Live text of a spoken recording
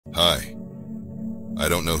Hi. I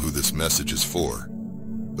don't know who this message is for,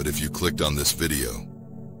 but if you clicked on this video,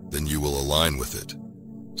 then you will align with it.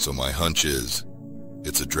 So my hunch is,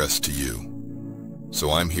 it's addressed to you.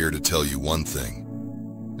 So I'm here to tell you one thing,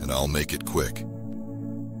 and I'll make it quick.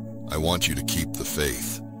 I want you to keep the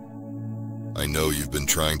faith. I know you've been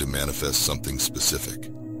trying to manifest something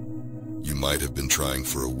specific. You might have been trying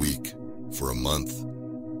for a week, for a month,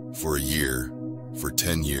 for a year, for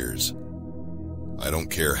 10 years. I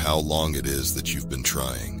don't care how long it is that you've been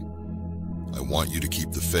trying. I want you to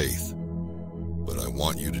keep the faith, but I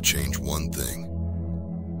want you to change one thing.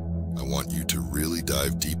 I want you to really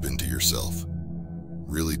dive deep into yourself.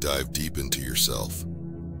 Really dive deep into yourself.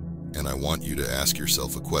 And I want you to ask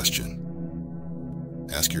yourself a question.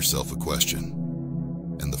 Ask yourself a question.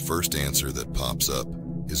 And the first answer that pops up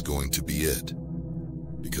is going to be it.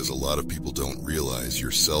 Because a lot of people don't realize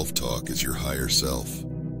your self-talk is your higher self.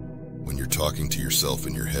 When you're talking to yourself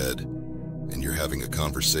in your head, and you're having a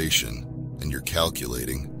conversation, and you're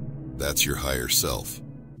calculating, that's your higher self.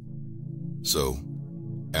 So,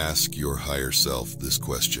 ask your higher self this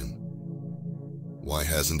question. Why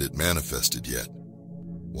hasn't it manifested yet?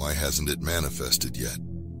 Why hasn't it manifested yet?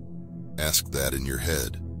 Ask that in your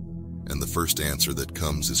head, and the first answer that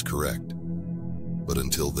comes is correct. But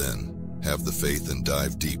until then, have the faith and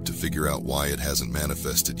dive deep to figure out why it hasn't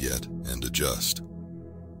manifested yet and adjust.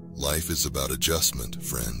 Life is about adjustment,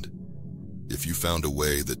 friend. If you found a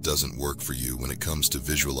way that doesn't work for you when it comes to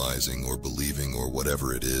visualizing or believing or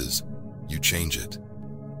whatever it is, you change it.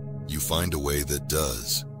 You find a way that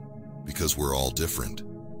does, because we're all different.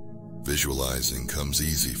 Visualizing comes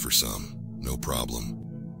easy for some, no problem.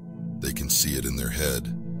 They can see it in their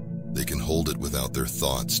head. They can hold it without their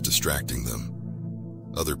thoughts distracting them.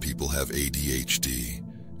 Other people have ADHD,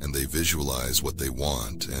 and they visualize what they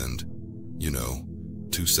want, and,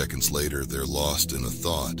 2 seconds later they're lost in a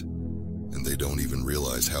thought, and they don't even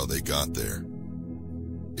realize how they got there.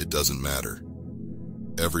 It doesn't matter.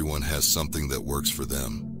 Everyone has something that works for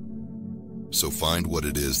them. So find what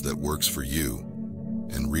it is that works for you,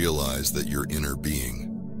 and realize that your inner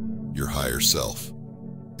being, your higher self,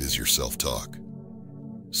 is your self-talk.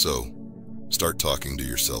 So, start talking to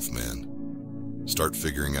yourself, man. Start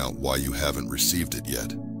figuring out why you haven't received it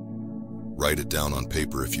yet. Write it down on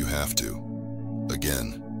paper if you have to.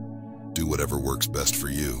 Again, do whatever works best for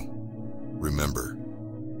you. Remember,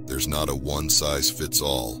 there's not a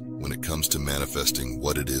one-size-fits-all when it comes to manifesting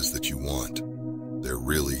what it is that you want. There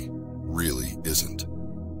really isn't.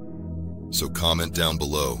 So comment down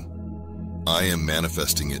below, I am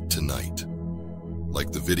manifesting it tonight.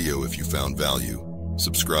 Like the video if you found value,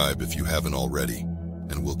 subscribe if you haven't already,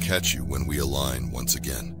 and we'll catch you when we align once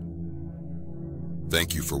again.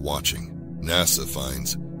 Thank you for watching. NASA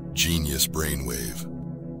finds genius brainwave.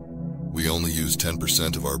 We only use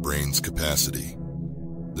 10% of our brain's capacity.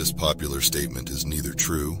 This popular statement is neither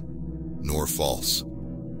true nor false.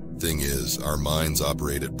 Thing is, our minds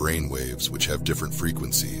operate at brainwaves which have different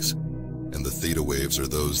frequencies, and the theta waves are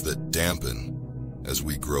those that dampen as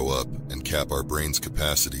we grow up and cap our brain's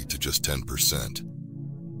capacity to just 10%.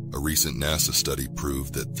 A recent NASA study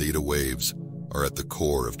proved that theta waves are at the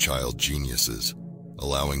core of child geniuses,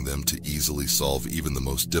 allowing them to easily solve even the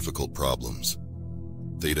most difficult problems.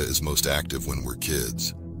 Theta is most active when we're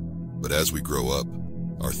kids, but as we grow up,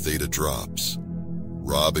 our theta drops,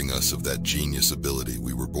 robbing us of that genius ability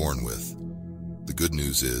we were born with. The good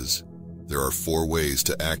news is, there are 4 ways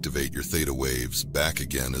to activate your theta waves back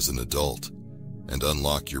again as an adult and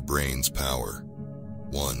unlock your brain's power.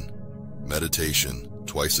 1. Meditation,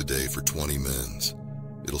 twice a day for 20 minutes.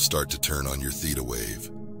 It'll start to turn on your theta wave,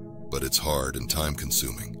 but it's hard and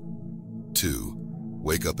time-consuming. 2.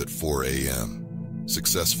 Wake up at 4 a.m.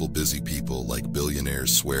 Successful busy people like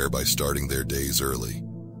billionaires swear by starting their days early.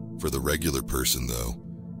 For the regular person though,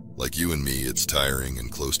 like you and me, it's tiring and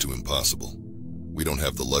close to impossible. We don't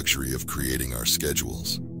have the luxury of creating our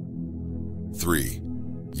schedules. 3.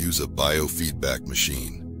 Use a biofeedback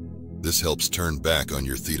machine. This helps turn back on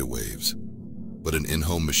your theta waves, but an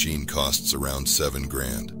in-home machine costs around $7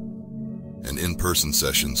 grand. And in-person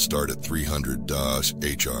sessions start at $300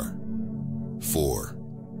 HR. 4.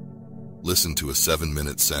 Listen to a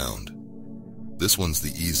 7-minute sound. This one's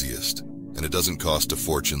the easiest, and it doesn't cost a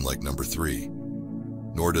fortune like number 3.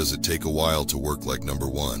 Nor does it take a while to work like number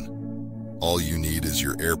 1. All you need is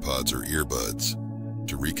your AirPods or earbuds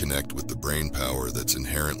to reconnect with the brain power that's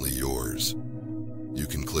inherently yours. You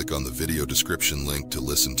can click on the video description link to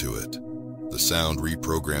listen to it. The sound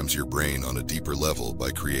reprograms your brain on a deeper level by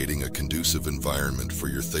creating a conducive environment for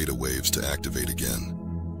your theta waves to activate again.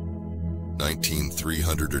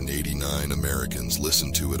 19,389 Americans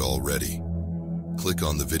listen to it already. Click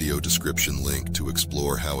on the video description link to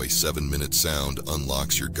explore how a 7-minute sound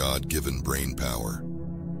unlocks your God-given brain power.